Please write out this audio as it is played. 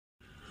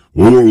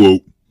Whoa, whoa, whoa.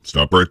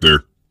 Stop right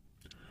there.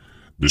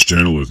 This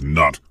channel is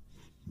not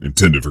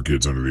intended for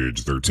kids under the age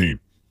of 13.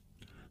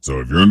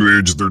 So if you're under the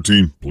age of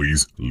 13,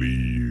 please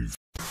leave.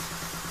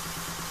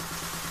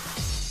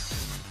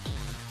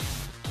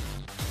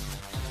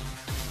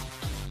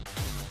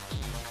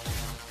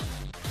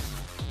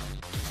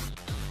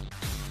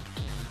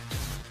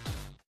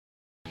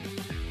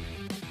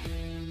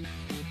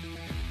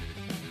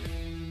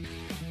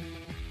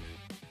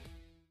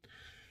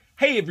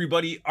 Hey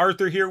everybody,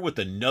 Arthur here with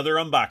another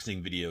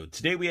unboxing video.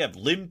 Today we have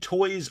Liu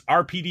Toys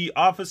R.P.D.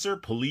 Officer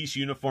Police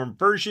Uniform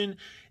version.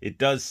 It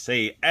does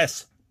say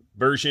S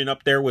version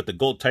up there with the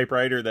gold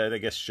typewriter that I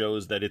guess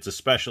shows that it's a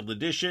special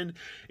edition.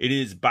 It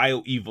is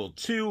BioEvil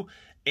 2.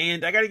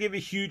 And I got to give a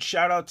huge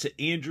shout out to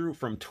Andrew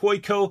from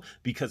Toyco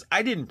because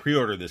I didn't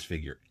pre-order this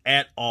figure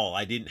at all.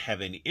 I didn't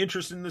have any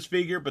interest in this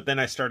figure, but then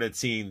I started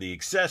seeing the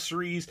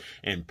accessories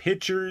and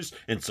pictures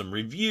and some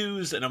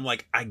reviews, and I'm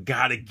like, I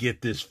got to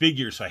get this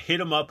figure. So I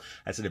hit him up.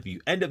 I said, if you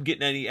end up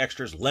getting any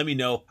extras, let me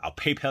know. I'll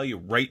PayPal you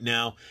right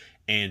now.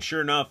 And sure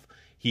enough,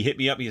 he hit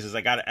me up. He says,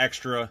 I got an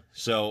extra.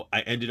 So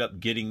I ended up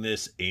getting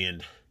this,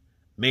 and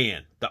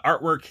man, the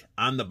artwork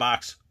on the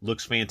box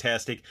looks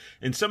fantastic.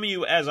 And some of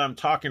you, as I'm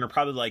talking, are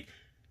probably like,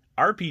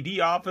 R.P.D.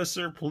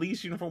 officer,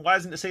 police uniform, why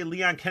doesn't it say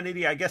Leon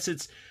Kennedy? I guess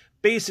it's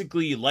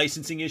basically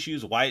licensing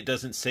issues, why it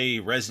doesn't say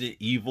Resident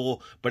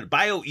Evil. But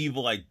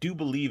BioEvil, I do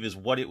believe, is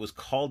what it was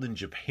called in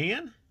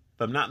Japan,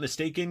 if I'm not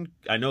mistaken.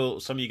 I know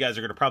some of you guys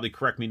are going to probably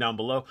correct me down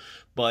below,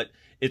 but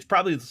it's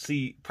probably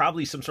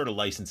some sort of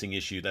licensing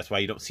issue. That's why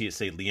you don't see it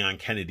say Leon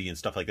Kennedy and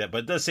stuff like that.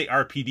 But it does say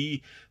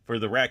R.P.D. for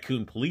the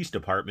Raccoon Police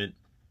Department,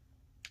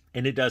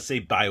 and it does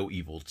say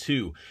BioEvil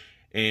 2.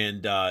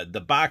 And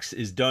the box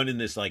is done in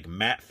this like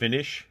matte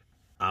finish.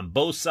 On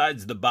both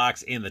sides of the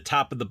box and the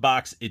top of the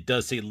box, it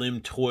does say Liu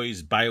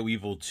Toys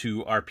BioEvil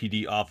 2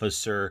 R.P.D.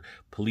 Officer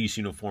Police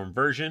Uniform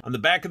version. On the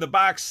back of the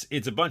box,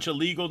 it's a bunch of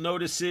legal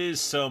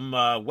notices, some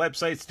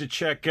websites to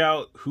check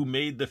out, who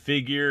made the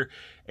figure,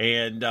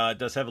 and it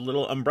does have a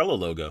little umbrella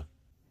logo.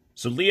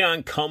 So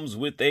Leon comes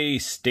with a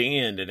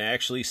stand and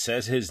actually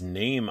says his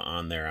name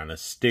on there on a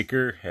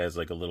sticker, has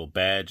like a little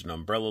badge, an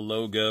umbrella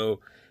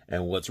logo.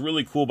 And what's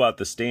really cool about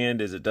the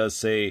stand is it does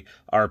say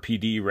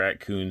R.P.D.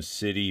 Raccoon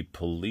City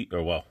Police,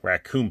 or well,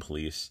 Raccoon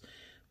Police,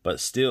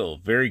 but still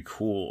very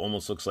cool.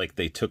 Almost looks like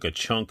they took a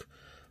chunk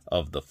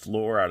of the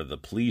floor out of the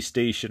police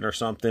station or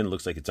something.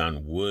 Looks like it's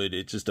on wood.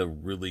 It's just a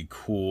really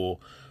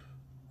cool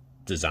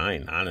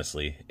design,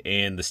 honestly.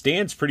 And the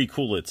stand's pretty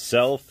cool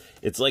itself.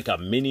 It's like a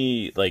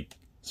mini, like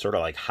sort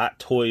of like Hot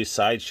Toys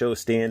sideshow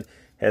stand.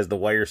 Has the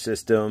wire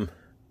system.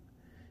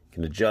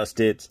 Can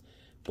adjust it.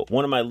 But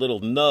one of my little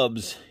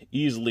nubs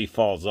easily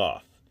falls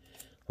off.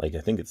 Like,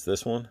 I think it's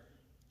this one.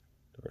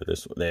 Or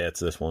this one. Yeah,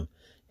 it's this one.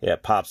 Yeah,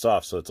 it pops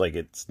off. So it's like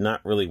it's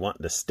not really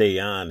wanting to stay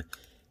on.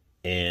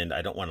 And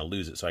I don't want to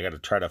lose it. So I got to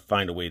try to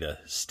find a way to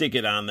stick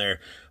it on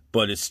there.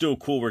 But it's still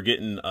cool. We're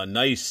getting a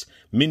nice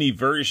mini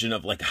version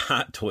of like a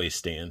Hot Toy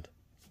stand.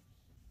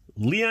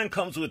 Leon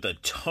comes with a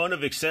ton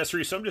of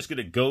accessories. So I'm just going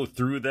to go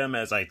through them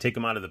as I take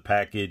them out of the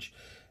package.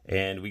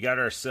 And we got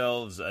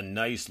ourselves a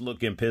nice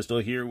looking pistol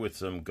here with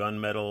some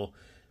gunmetal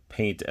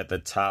paint at the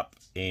top,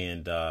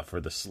 and for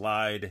the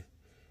slide,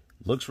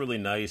 looks really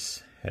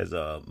nice. Has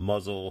a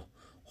muzzle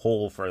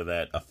hole for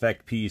that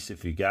effect piece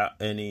if you got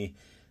any.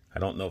 I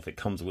don't know if it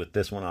comes with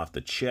this one, off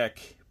the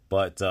check,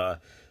 but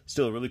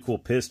still a really cool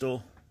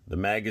pistol. The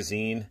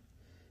magazine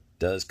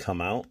does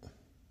come out.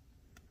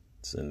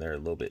 It's in there a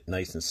little bit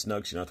nice and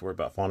snug, so you don't have to worry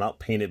about falling out.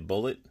 Painted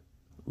bullet.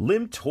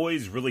 Liu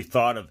Toys really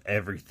thought of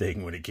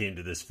everything when it came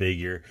to this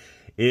figure.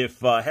 If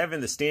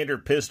having the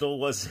standard pistol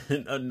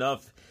wasn't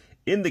enough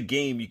in the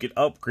game, you could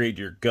upgrade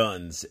your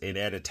guns and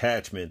add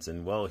attachments.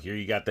 And well, here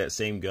you got that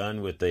same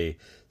gun with a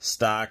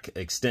stock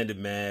extended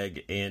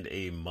mag and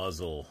a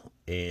muzzle.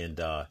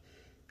 And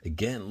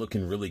again,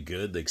 looking really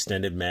good. The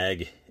extended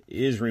mag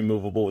is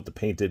removable with the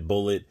painted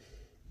bullet.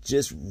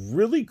 Just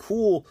really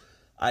cool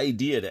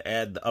idea to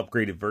add the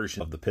upgraded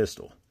version of the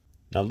pistol.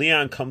 Now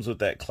Leon comes with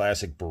that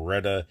classic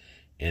Beretta,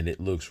 and it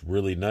looks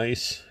really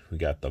nice. We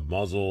got the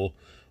muzzle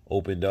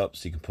opened up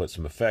so you can put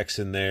some effects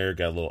in there.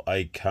 Got a little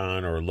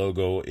icon or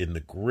logo in the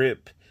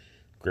grip.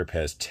 Grip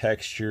has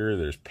texture.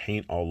 There's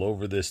paint all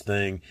over this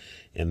thing.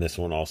 And this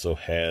one also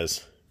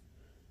has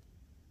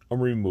a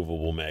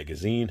removable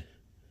magazine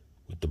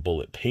with the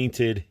bullet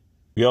painted.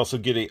 We also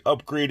get a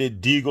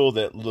upgraded deagle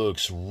that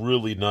looks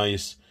really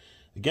nice.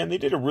 Again, they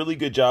did a really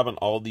good job on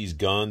all these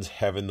guns,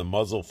 having the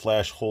muzzle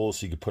flash holes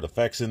so you could put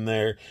effects in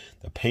there.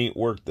 The paint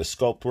work, the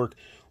sculpt work.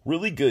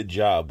 Really good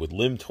job with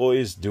Liu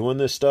Toys doing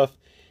this stuff.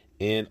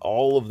 And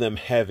all of them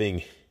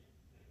having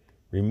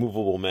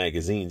removable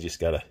magazines. You just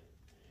gotta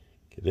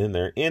get in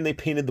there. And they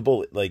painted the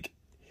bullet. Like,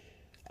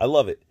 I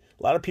love it.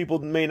 A lot of people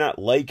may not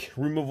like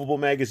removable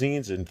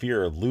magazines in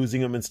fear of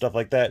losing them and stuff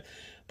like that.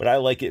 But I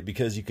like it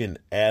because you can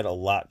add a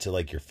lot to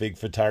like your fig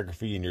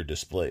photography and your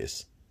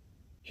displays.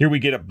 Here we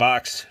get a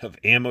box of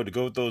ammo to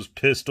go with those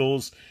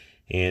pistols.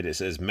 And it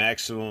says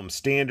maximum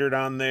standard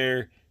on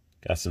there.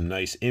 Got some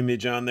nice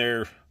image on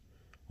there.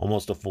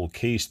 Almost a full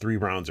case. 3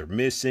 rounds are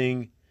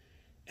missing.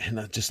 And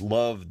I just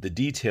love the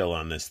detail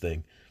on this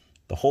thing.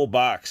 The whole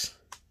box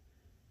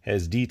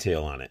has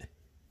detail on it.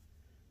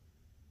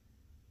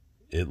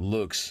 It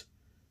looks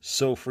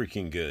so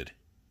freaking good.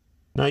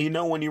 Now, you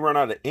know, when you run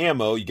out of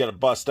ammo, you got to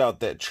bust out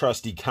that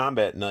trusty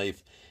combat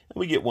knife. And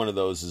we get one of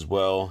those as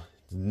well.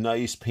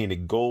 Nice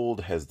painted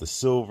gold, has the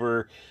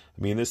silver.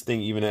 I mean, this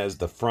thing even has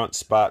the front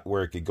spot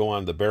where it could go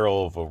on the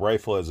barrel of a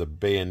rifle as a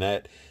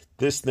bayonet.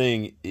 This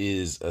thing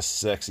is a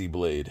sexy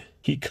blade.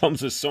 He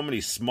comes with so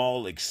many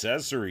small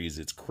accessories.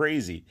 It's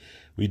crazy.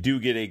 We do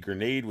get a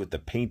grenade with the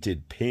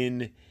painted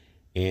pin,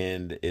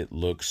 and it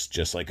looks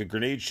just like a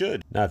grenade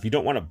should. Now, if you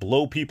don't want to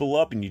blow people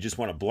up and you just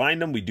want to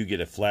blind them, we do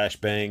get a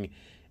flashbang.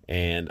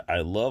 And I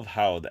love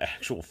how the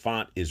actual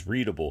font is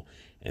readable.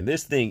 And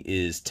this thing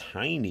is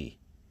tiny,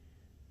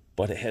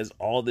 but it has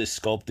all this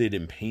sculpted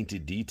and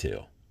painted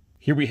detail.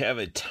 Here we have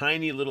a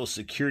tiny little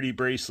security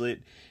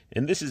bracelet,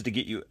 and this is to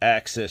get you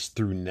access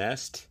through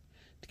Nest,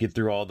 to get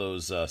through all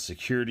those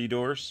security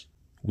doors.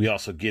 We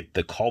also get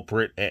the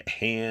culprit at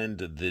hand,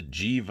 the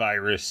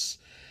G-Virus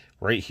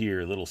right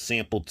here, a little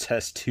sample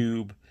test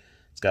tube.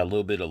 It's got a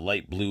little bit of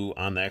light blue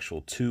on the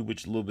actual tube,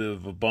 which is a little bit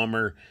of a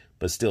bummer,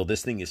 but still,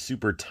 this thing is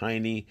super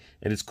tiny,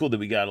 and it's cool that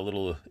we got a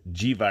little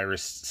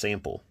G-Virus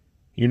sample.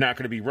 You're not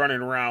going to be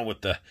running around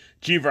with the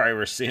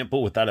G-Virus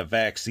sample without a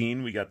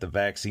vaccine. We got the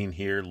vaccine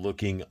here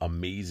looking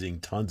amazing.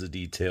 Tons of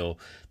detail.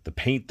 The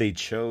paint they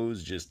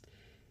chose, just,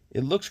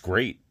 it looks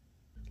great.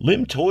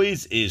 Lim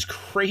Toys is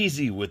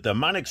crazy with the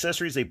amount of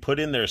accessories they put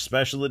in their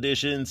special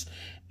editions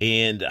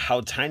and how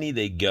tiny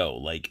they go.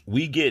 Like,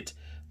 we get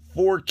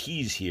 4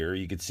 keys here.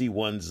 You can see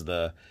one's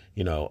the,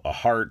 you know, a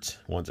heart,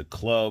 one's a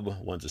club,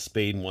 one's a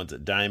spade, and one's a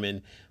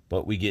diamond.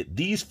 But we get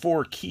these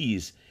 4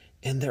 keys,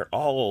 and they're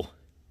all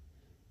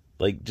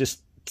like just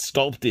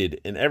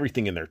sculpted and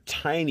everything, and they're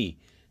tiny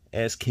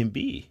as can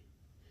be.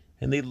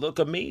 And they look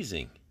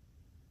amazing.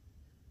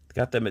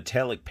 Got the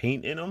metallic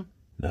paint in them.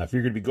 Now, if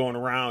you're going to be going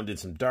around in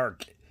some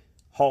dark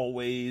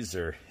hallways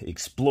or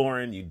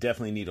exploring, you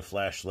definitely need a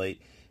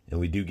flashlight.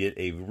 And we do get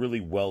a really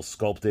well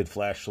sculpted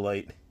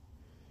flashlight.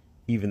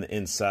 Even the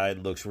inside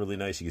looks really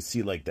nice. You can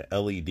see like the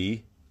LED. Let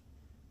me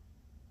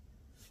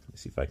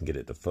see if I can get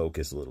it to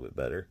focus a little bit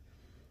better.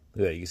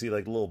 Look at that. You can see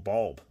like a little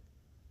bulb.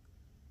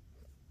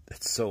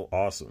 That's so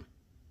awesome.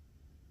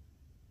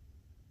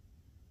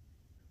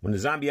 When the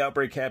zombie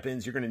outbreak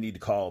happens, you're going to need to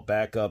call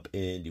backup,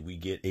 and we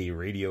get a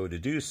radio to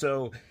do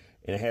so.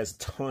 And it has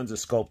tons of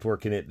sculpt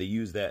work in it. They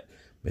use that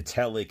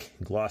metallic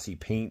glossy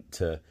paint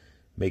to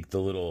make the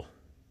little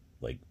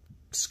like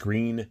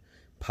screen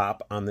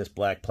pop on this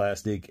black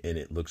plastic, and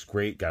it looks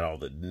great. Got all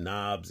the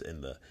knobs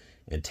and the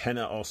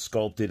antenna all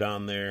sculpted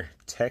on there.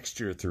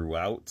 Texture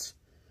throughout.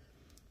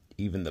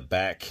 Even the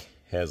back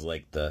has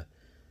like the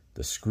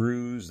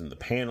screws and the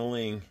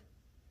paneling.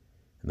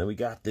 And then we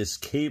got this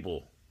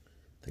cable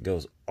that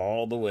goes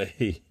all the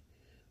way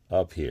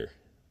up here.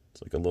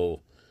 It's like a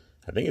little,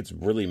 I think it's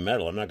really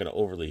metal. I'm not going to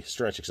overly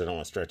stretch it because I don't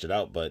want to stretch it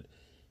out, but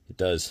it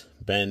does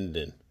bend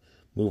and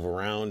move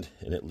around,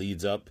 and it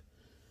leads up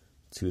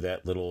to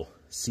that little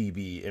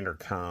CB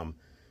intercom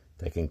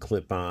that can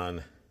clip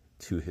on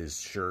to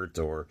his shirt,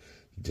 or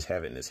you just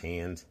have it in his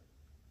hand.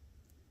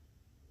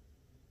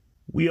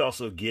 We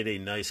also get a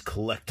nice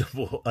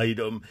collectible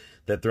item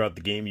that throughout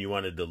the game you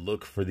wanted to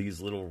look for these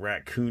little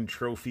raccoon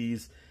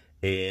trophies,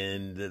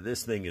 and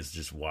this thing is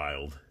just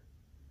wild.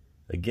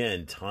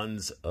 Again,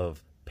 tons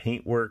of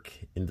paintwork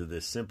into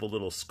this simple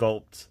little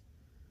sculpt,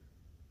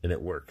 and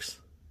it works.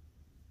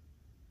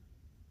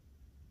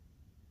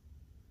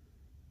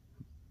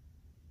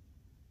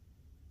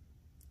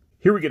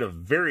 Here we get a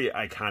very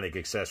iconic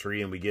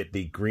accessory, and we get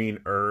the green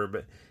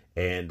herb,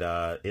 and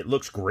it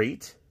looks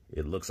great.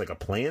 It looks like a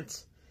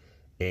plant.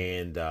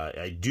 And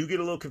I do get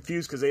a little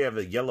confused because they have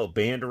a yellow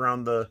band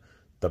around the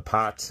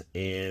pot,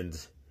 and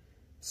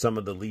some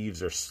of the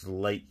leaves are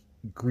slight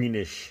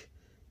greenish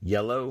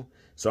yellow.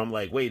 So I'm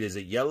like, wait, is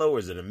it yellow or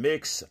is it a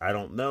mix? I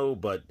don't know,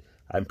 but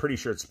I'm pretty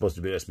sure it's supposed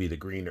to be the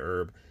green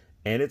herb.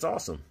 And it's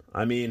awesome.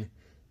 I mean,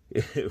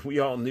 we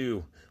all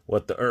knew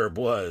what the herb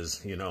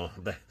was, you know,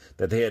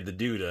 that they had to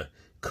do to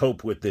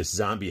cope with this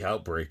zombie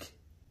outbreak.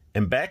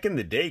 And back in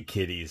the day,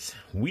 kiddies,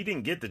 we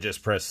didn't get to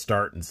just press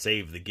start and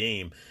save the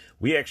game.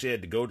 We actually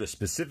had to go to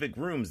specific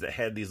rooms that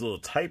had these little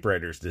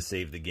typewriters to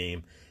save the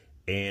game.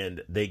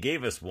 And they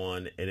gave us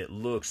one, and it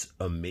looks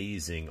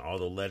amazing. All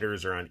the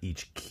letters are on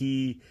each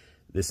key.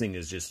 This thing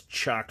is just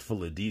chock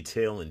full of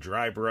detail and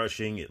dry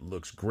brushing. It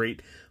looks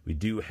great. We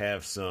do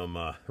have some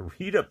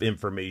read-up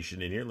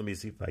information in here. Let me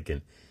see if I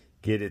can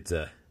get it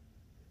to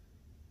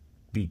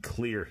be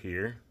clear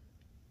here.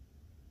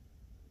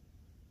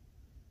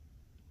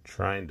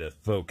 Trying to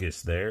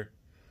focus there.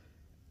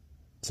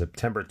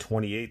 September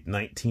 28th,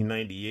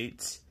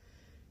 1998.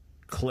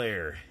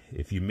 Claire,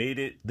 if you made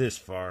it this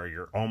far,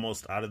 you're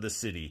almost out of the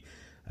city.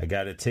 I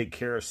got to take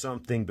care of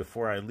something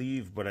before I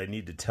leave, but I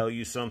need to tell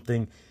you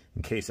something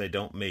in case I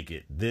don't make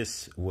it.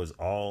 This was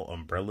all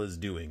Umbrella's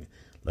doing.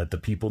 Let the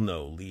people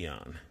know,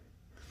 Leon.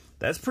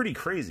 That's pretty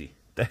crazy.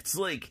 That's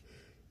like,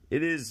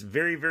 it is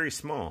very, very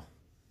small.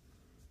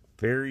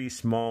 Very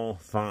small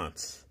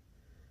fonts.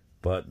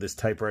 But this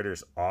typewriter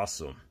is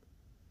awesome.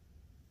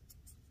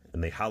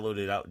 And they hollowed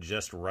it out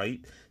just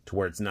right to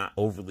where it's not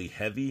overly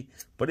heavy,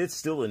 but it's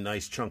still a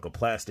nice chunk of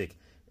plastic.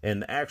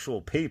 And the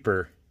actual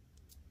paper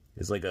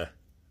is like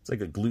it's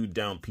like a glued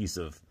down piece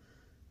of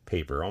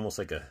paper, almost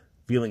like a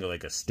feeling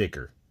like a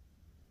sticker.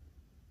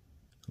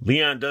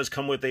 Leon does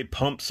come with a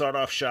pump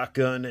sawed-off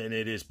shotgun, and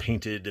it is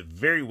painted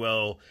very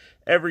well.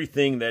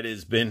 Everything that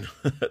has been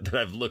that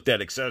I've looked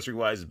at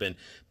accessory-wise has been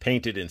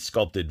painted and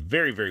sculpted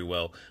very, very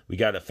well. We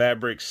got a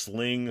fabric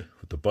sling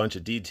with a bunch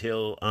of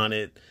detail on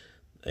it,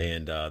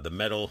 and the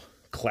metal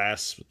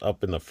clasp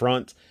up in the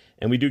front.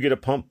 And we do get a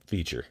pump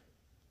feature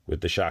with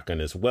the shotgun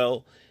as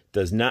well.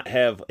 Does not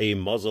have a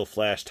muzzle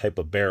flash type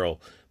of barrel,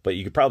 but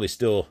you could probably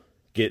still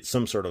get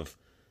some sort of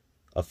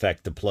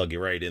effect to plug it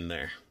right in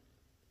there.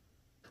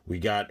 We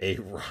got a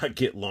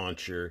rocket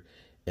launcher,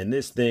 and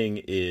this thing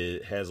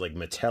has like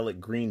metallic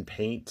green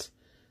paint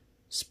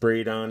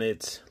sprayed on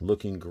it,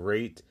 looking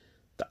great.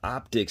 The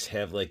optics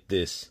have like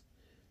this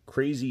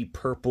crazy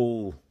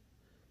purple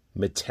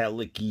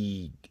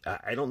metallic-y,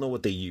 I don't know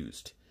what they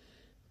used,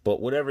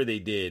 but whatever they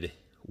did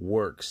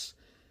works,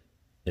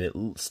 and it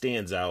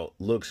stands out,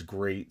 looks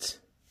great.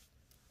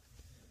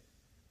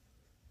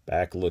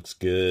 Back looks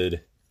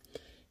good.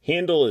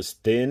 Handle is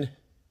thin,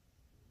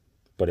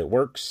 but it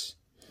works.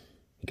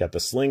 You got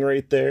the sling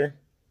right there.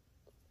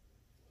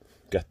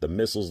 Got the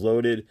missiles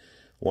loaded.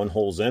 One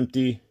hole's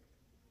empty.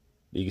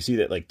 You can see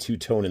that like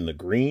two-tone in the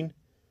green.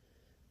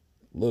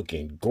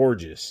 Looking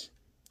gorgeous.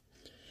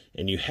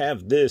 And you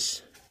have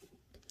this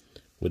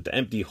with the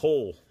empty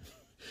hole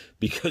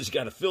because you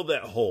got to fill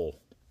that hole.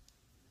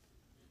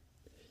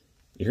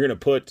 You're going to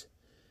put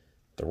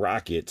the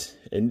rocket,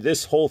 and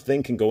this whole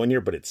thing can go in here,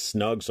 but it's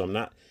snug, so I'm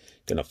not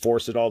going to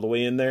force it all the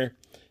way in there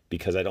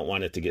because I don't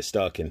want it to get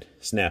stuck and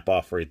snap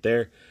off right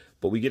there.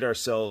 But we get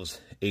ourselves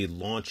a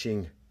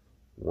launching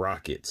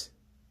rocket.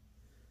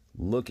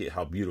 Look at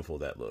how beautiful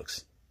that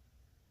looks.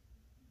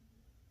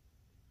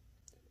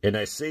 And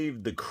I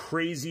saved the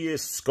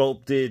craziest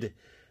sculpted,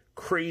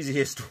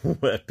 craziest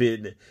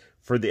weapon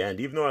for the end.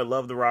 Even though I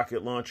love the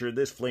rocket launcher,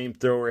 this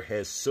flamethrower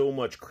has so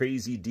much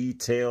crazy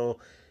detail.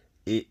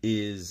 It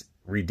is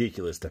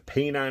ridiculous. The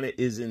paint on it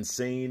is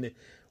insane.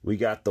 We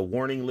got the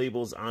warning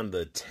labels on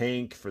the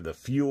tank for the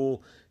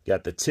fuel.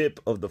 Got the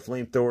tip of the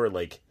flamethrower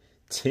like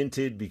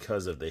tinted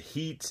because of the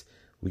heat.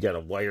 We got a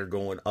wire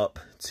going up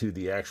to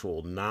the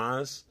actual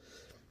NOS,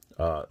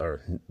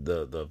 or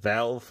the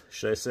valve,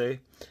 should I say.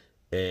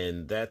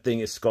 And that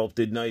thing is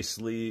sculpted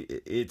nicely.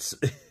 It's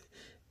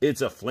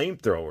a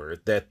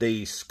flamethrower that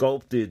they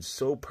sculpted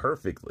so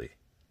perfectly.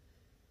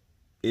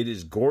 It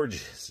is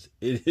gorgeous.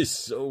 It is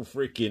so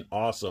freaking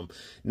awesome.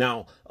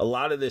 Now, a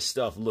lot of this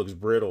stuff looks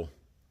brittle.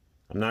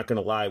 I'm not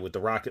going to lie. With the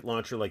rocket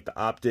launcher, like the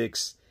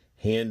optics,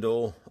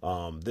 handle,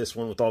 this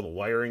one with all the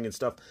wiring and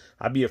stuff,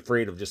 I'd be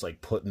afraid of just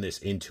like putting this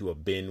into a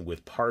bin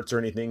with parts or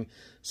anything.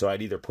 So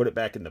I'd either put it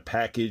back in the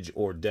package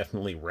or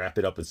definitely wrap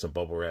it up in some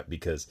bubble wrap,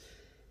 because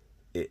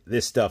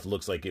this stuff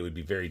looks like it would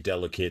be very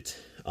delicate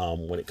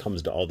when it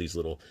comes to all these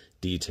little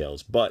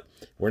details. But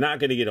we're not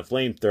going to get a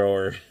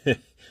flamethrower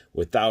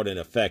without an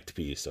effect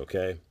piece,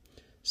 okay?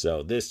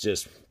 So this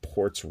just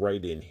ports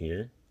right in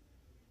here.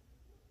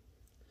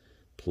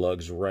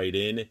 Plugs right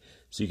in.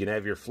 So you can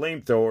have your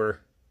flamethrower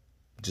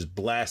just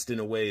blasting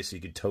away so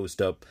you can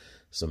toast up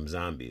some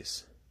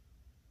zombies.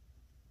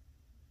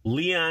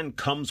 Leon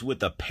comes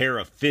with a pair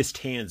of fist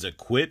hands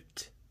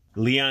equipped.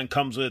 Leon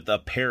comes with a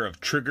pair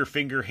of trigger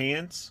finger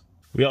hands.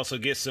 We also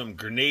get some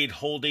grenade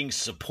holding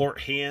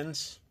support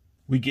hands.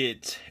 We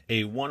get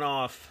a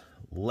one-off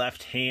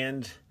left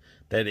hand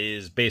that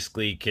is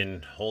basically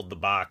can hold the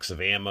box of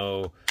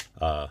ammo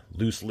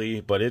loosely,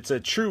 but it's a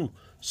true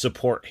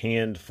support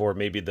hand for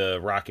maybe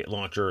the rocket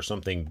launcher or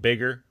something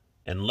bigger.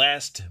 And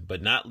last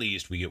but not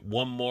least, we get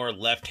one more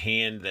left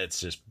hand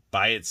that's just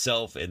by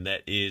itself, and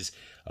that is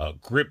a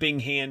gripping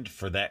hand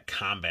for that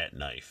combat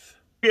knife.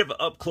 We have an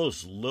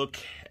up-close look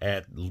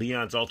at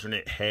Leon's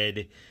alternate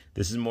head.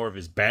 This is more of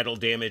his battle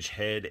damage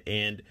head,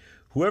 and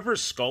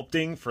whoever's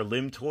sculpting for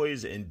Lim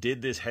Toys and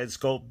did this head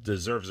sculpt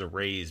deserves a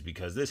raise,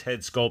 because this head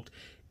sculpt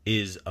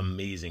is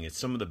amazing. It's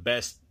some of the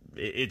best.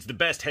 It's the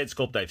best head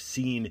sculpt I've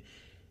seen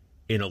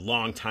in a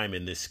long time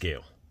in this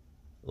scale.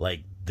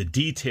 Like, the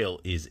detail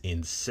is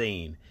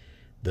insane.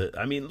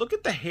 I mean, look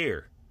at the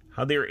hair.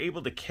 How they were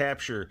able to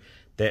capture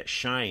that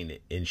shine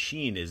and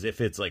sheen as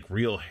if it's like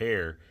real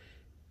hair,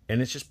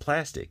 and it's just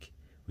plastic.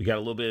 We got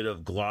a little bit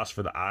of gloss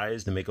for the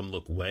eyes to make them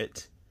look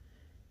wet.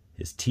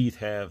 His teeth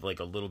have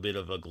like a little bit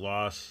of a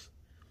gloss.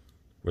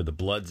 Where the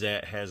blood's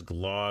at has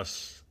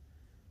gloss.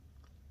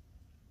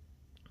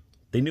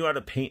 They knew how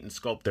to paint and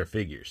sculpt their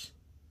figures.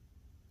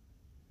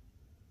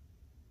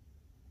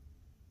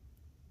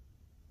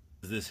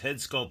 This head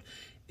sculpt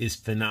is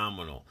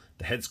phenomenal.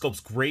 The head sculpt's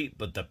great,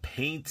 but the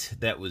paint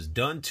that was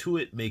done to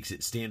it makes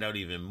it stand out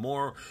even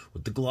more,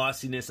 with the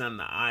glossiness on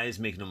the eyes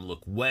making them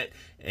look wet,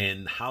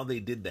 and how they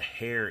did the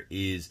hair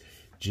is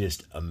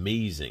just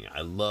amazing.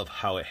 I love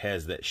how it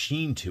has that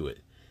sheen to it.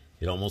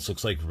 It almost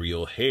looks like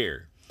real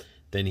hair.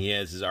 Then he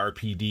has his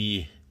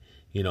R.P.D,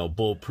 you know,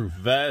 bulletproof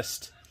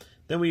vest.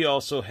 Then we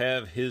also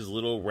have his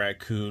little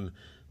raccoon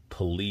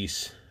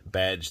police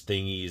badge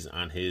thingies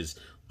on his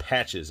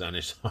patches on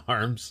his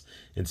arms.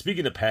 And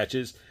speaking of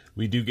patches,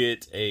 we do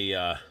get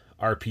a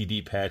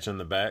R.P.D patch on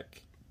the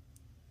back.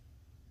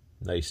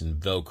 Nice and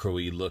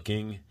Velcro-y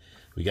looking.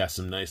 We got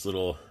some nice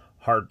little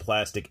hard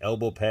plastic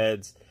elbow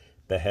pads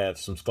that have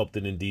some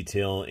sculpted in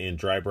detail and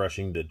dry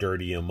brushing to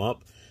dirty them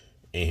up.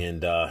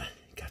 And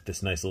got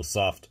this nice little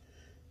soft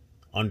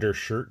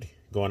undershirt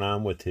going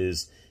on with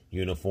his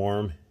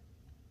uniform.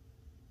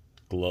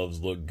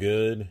 Gloves look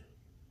good.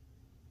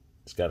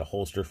 He's got a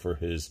holster for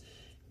his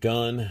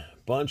gun.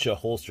 Bunch of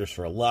holsters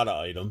for a lot of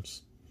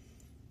items.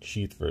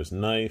 Sheath for his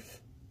knife.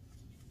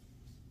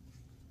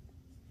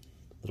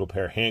 Little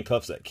pair of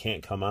handcuffs that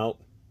can't come out,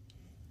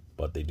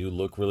 but they do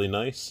look really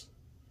nice.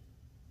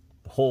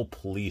 The whole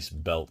police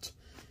belt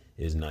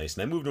is nice.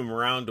 And I moved him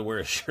around to where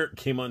his shirt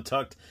came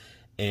untucked,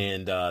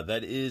 and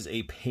that is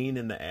a pain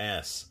in the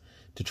ass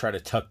to try to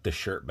tuck the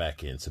shirt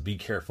back in. So be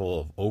careful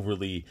of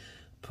overly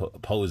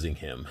posing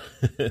him,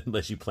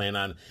 unless you plan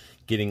on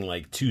getting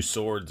like 2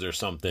 swords or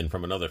something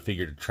from another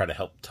figure to try to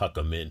help tuck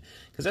him in,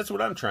 because that's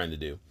what I'm trying to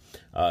do.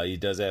 He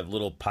does have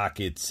little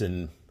pockets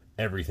and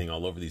everything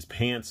all over these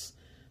pants.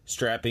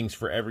 Strappings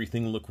for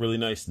everything look really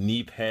nice.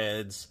 Knee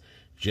pads,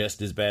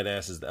 just as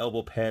badass as the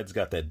elbow pads.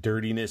 Got that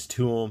dirtiness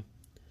to them.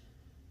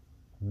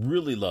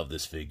 Really love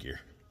this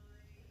figure.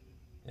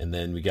 And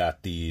then we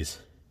got these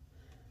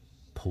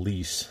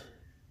police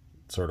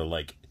sort of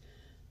like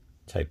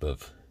type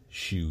of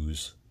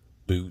shoes.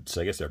 Boots.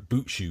 I guess they're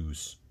boot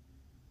shoes.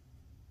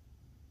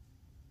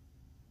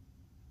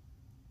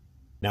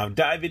 Now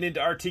diving into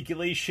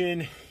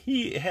articulation,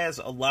 he has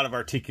a lot of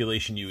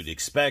articulation you would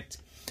expect.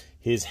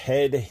 His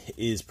head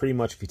is pretty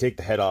much, if you take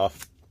the head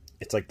off,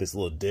 it's like this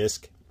little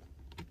disc.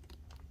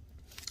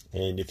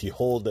 And if you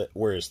hold it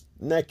where his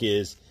neck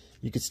is,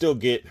 you can still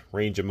get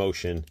range of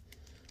motion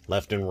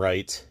left and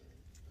right,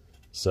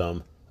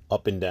 some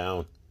up and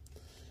down.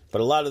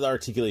 But a lot of the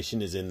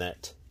articulation is in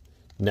that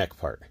neck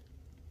part.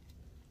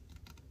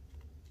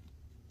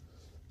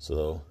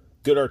 So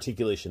good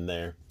articulation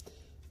there.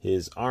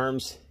 His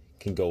arms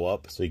can go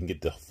up so you can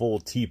get the full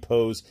T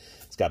pose.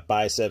 It's got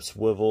bicep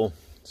swivel,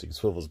 so you can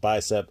swivel his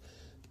bicep,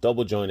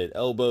 double jointed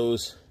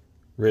elbows,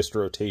 wrist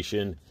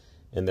rotation,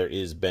 and there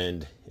is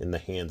bend in the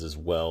hands as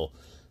well.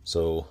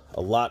 So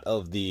a lot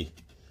of the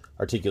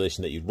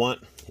articulation that you'd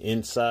want.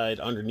 Inside,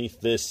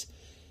 underneath this,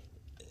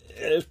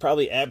 there's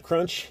probably ab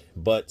crunch,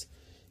 but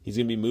he's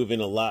going to be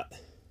moving a lot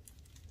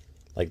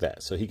like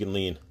that. So he can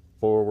lean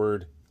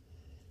forward,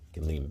 he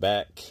can lean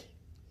back.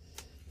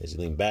 As you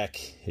lean back,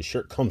 his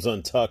shirt comes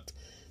untucked,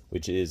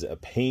 which is a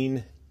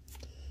pain,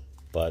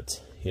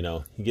 but you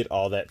know, you get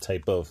all that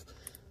type of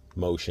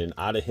motion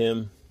out of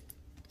him.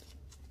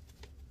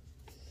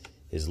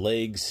 His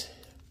legs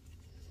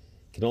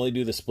can only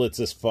do the splits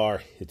this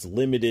far. It's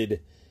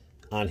limited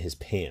on his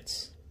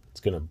pants.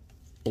 It's gonna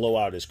blow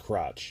out his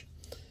crotch.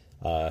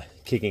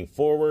 Kicking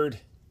forward,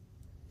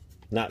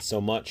 not so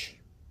much.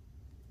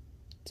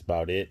 That's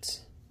about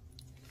it.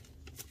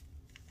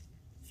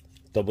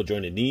 Double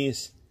jointed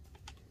knees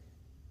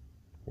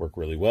work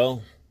really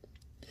well.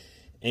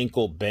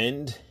 Ankle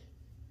bend,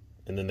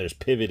 and then there's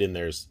pivot in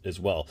there as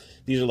well.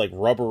 These are like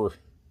rubber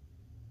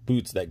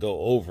boots that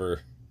go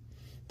over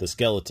the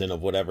skeleton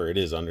of whatever it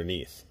is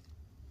underneath.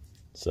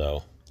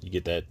 So you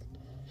get that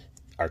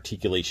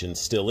articulation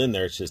still in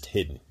there, it's just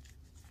hidden.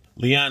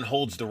 Leon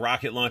holds the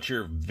rocket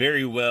launcher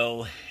very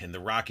well, and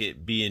the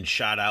rocket being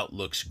shot out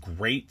looks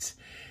great.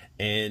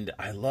 And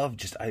I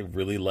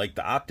really like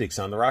the optics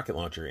on the rocket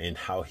launcher and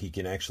how he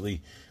can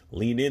actually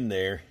lean in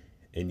there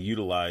and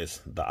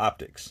utilize the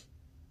optics.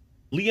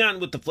 Leon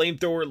with the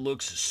flamethrower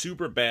looks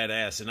super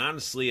badass, and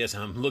honestly, as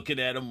I'm looking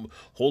at him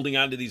holding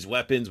onto these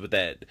weapons with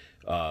that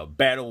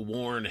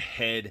battle-worn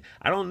head,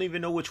 I don't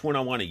even know which one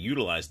I want to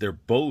utilize. They're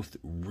both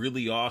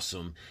really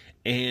awesome,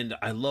 and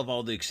I love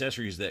all the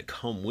accessories that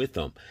come with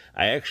them.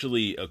 I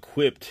actually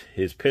equipped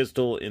his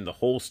pistol in the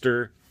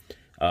holster.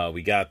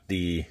 We got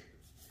the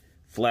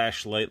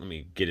flashlight. Let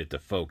me get it to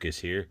focus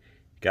here.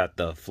 Got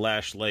the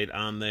flashlight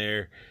on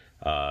there.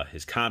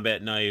 His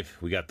combat knife.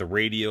 We got the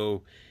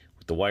radio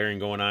with the wiring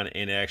going on,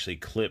 and it actually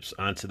clips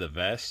onto the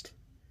vest.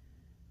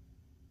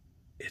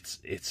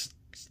 It's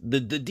the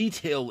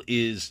detail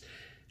is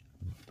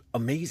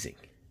amazing.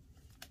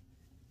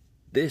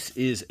 This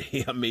is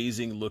an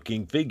amazing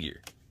looking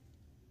figure.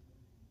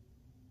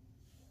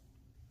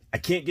 I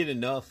can't get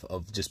enough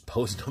of just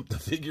posting up the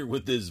figure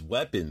with his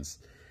weapons.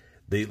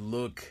 They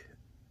look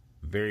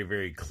very,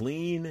 very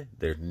clean.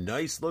 They're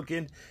nice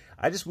looking.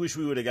 I just wish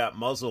we would have got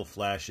muzzle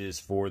flashes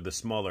for the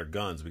smaller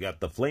guns. We got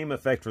the flame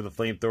effect for the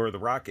flamethrower, the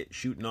rocket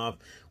shooting off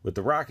with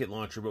the rocket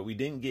launcher, but we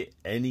didn't get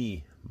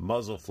any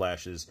muzzle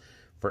flashes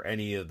for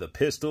any of the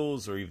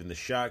pistols or even the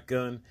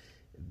shotgun.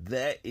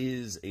 That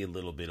is a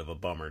little bit of a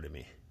bummer to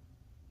me.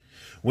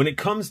 When it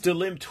comes to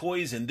Lim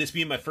Toys, and this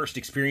being my first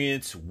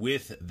experience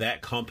with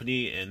that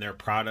company and their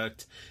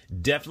product,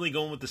 definitely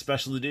going with the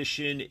special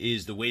edition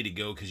is the way to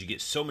go, because you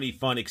get so many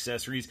fun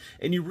accessories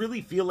and you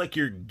really feel like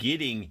you're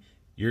getting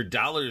your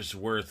dollar's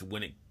worth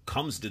when it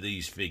comes to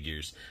these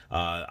figures.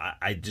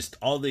 I just,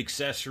 all the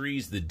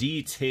accessories, the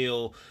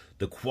detail,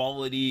 the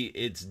quality,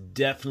 it's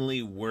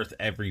definitely worth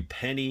every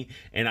penny,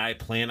 and I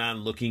plan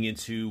on looking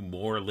into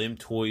more Lim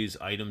Toys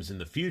items in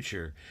the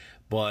future.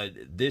 But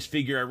this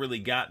figure I really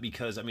got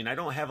because, I mean, I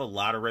don't have a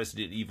lot of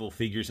Resident Evil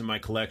figures in my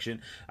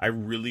collection. I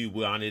really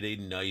wanted a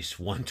nice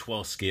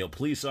 1/12 scale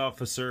police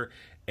officer,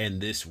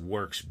 and this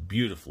works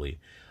beautifully.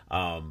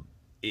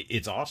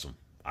 It's awesome.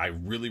 I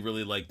really,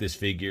 really like this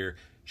figure.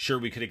 Sure,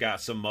 we could have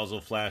got some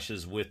muzzle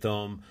flashes with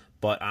them,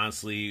 but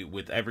honestly,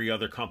 with every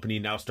other company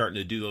now starting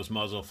to do those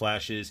muzzle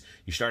flashes,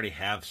 you should already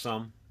have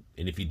some.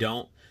 And if you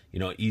don't, you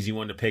know, easy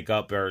one to pick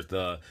up are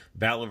the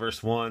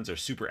Battleverse ones or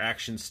Super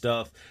Action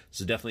stuff.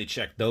 So definitely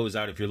check those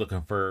out if you're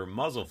looking for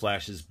muzzle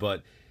flashes.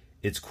 But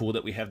it's cool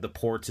that we have the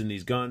ports in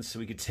these guns so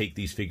we can take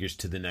these figures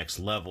to the next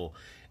level.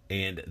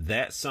 And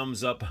that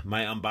sums up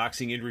my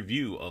unboxing and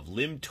review of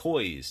Lim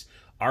Toys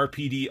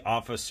R.P.D.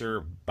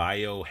 Officer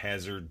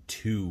Biohazard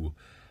 2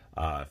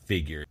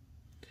 figure.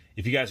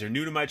 If you guys are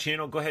new to my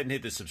channel, go ahead and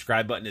hit the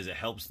subscribe button, as it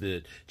helps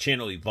the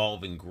channel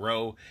evolve and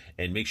grow.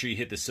 And make sure you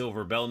hit the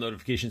silver bell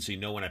notification so you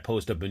know when I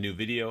post up a new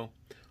video.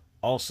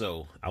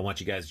 Also, I want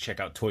you guys to check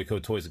out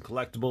Toyco Toys and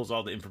Collectibles.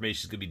 All the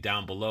information is going to be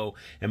down below.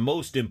 And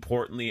most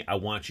importantly, I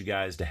want you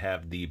guys to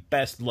have the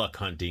best luck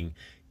hunting.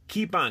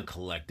 Keep on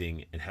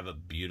collecting and have a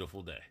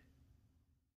beautiful day.